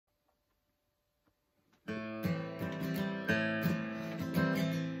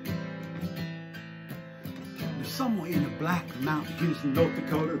somewhere in the Black Mountains in North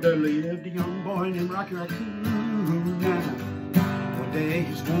Dakota, there lived a young boy named Rocky Raccoon. Now, one day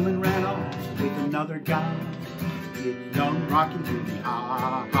his woman ran off with another guy. Get young Rocky really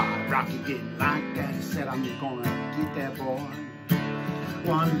high. Rocky didn't like that. He said, I'm gonna get that boy.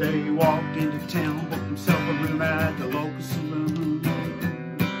 One day he walked into town, booked himself a room at the local saloon.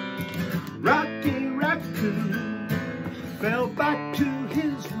 Rocky Raccoon fell back to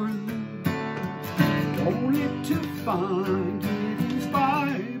his room, only to find his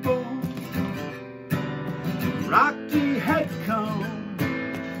Bible. Rocky had come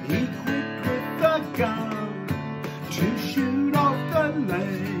equipped with a gun to shoot off the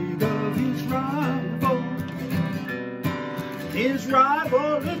leg of his rival. His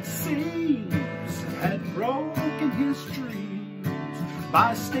rival, it seems, had broken his dreams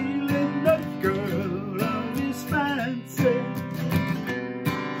by stealing the girl of his fancy.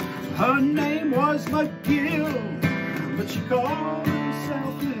 Her name was McGill, but she called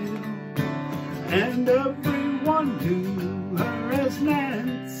herself Lil, and everyone knew her as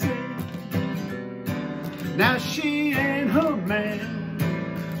Nancy. Now she and her man,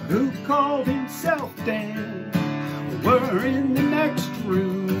 who called himself Dan, were in the next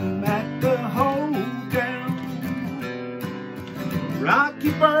room at the hoedown.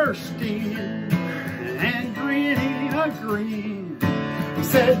 Rocky burst in and grinning a grin. He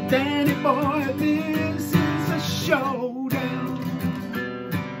said, Danny boy, this is a showdown.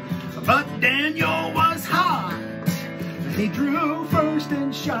 But Daniel was hot. He drew first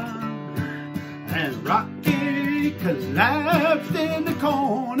and shot, and Rocky collapsed in the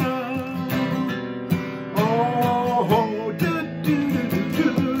corner. Oh, do do do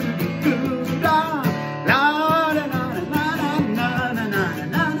do do do da, la la la la la la la la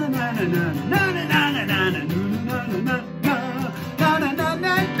la la la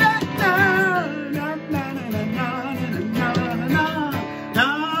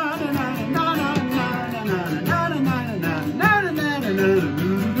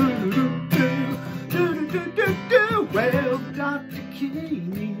well, Dr.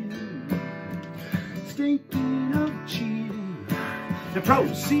 came in, stinking of cheating, and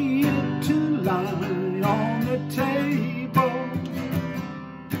proceeded to lie on the table.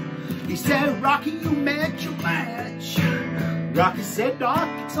 He said, Rocky, you met your match. Rocky said, Doc,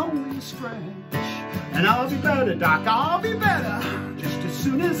 it's only a scratch. And I'll be better, Doc, I'll be better, just as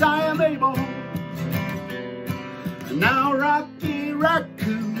soon as I am able. And now Rocky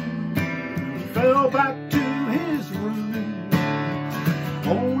Raccoon fell back to his room,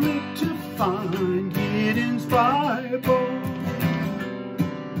 only to find Gideon's Bible.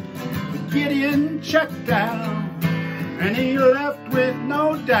 Gideon checked out, and he left with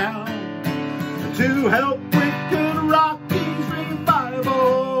no doubt to help with good Rocky's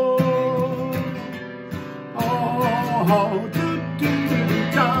revival. Oh, do do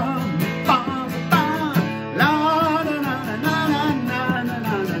do da.